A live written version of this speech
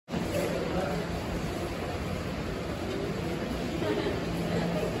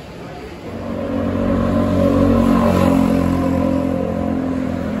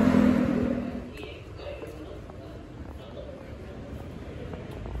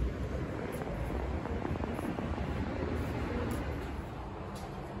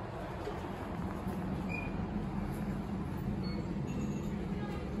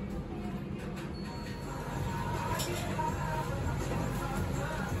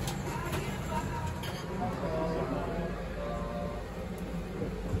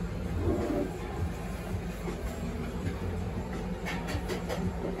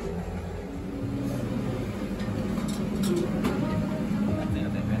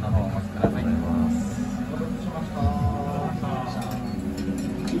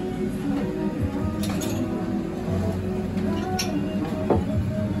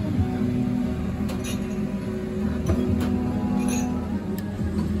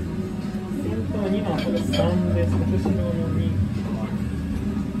今これ3です。今年の飲み。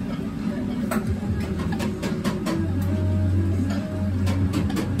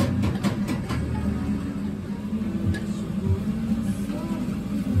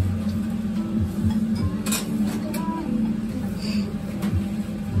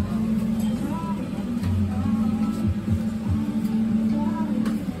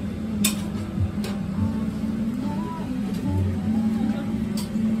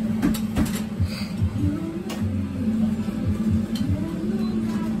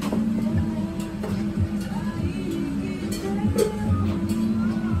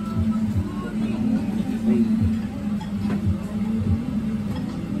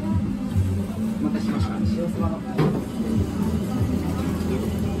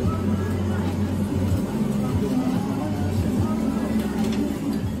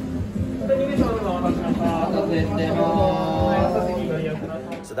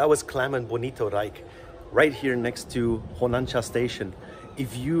So that was Clam Bonito RAIK, right here next to Honancha station.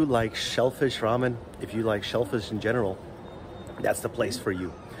 If you like shellfish ramen, if you like shellfish in general, that's the place for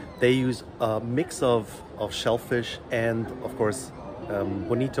you. They use a mix of shellfish and of course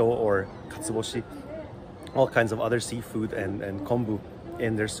bonito or katsuobushi, all kinds of other seafood and kombu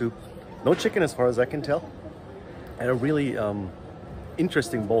in their soup. No chicken as far as I can tell. And a really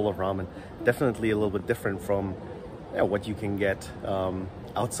interesting bowl of ramen. Definitely a little bit different from what you can get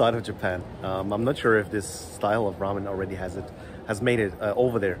outside of Japan. I'm not sure if this style of ramen already has made it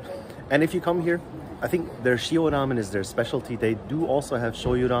over there. And if you come here, I think their shio ramen is their specialty. They do also have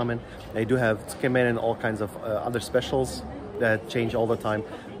shoyu ramen. They do have tsukemen and all kinds of other specials that change all the time.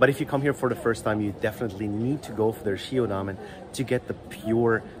 But if you come here for the first time, you definitely need to go for their shio ramen to get the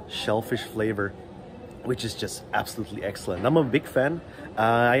pure shellfish flavor, which is just absolutely excellent. I'm a big fan.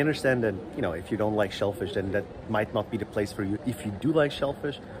 I understand that, you know, if you don't like shellfish, then that might not be the place for you. If you do like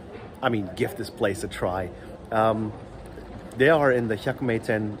shellfish, I mean, give this place a try. They are in the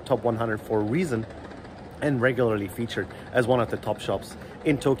Hyakumeiten top 100 for a reason and regularly featured as one of the top shops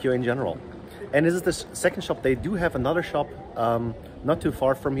in Tokyo in general. And this is the second shop. They do have another shop not too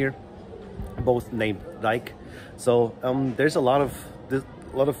far from here, both named RAIK. So there's a lot of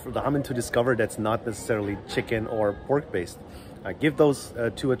ramen to discover that's not necessarily chicken or pork based. Give those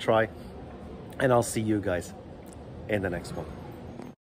two a try, and I'll see you guys in the next one.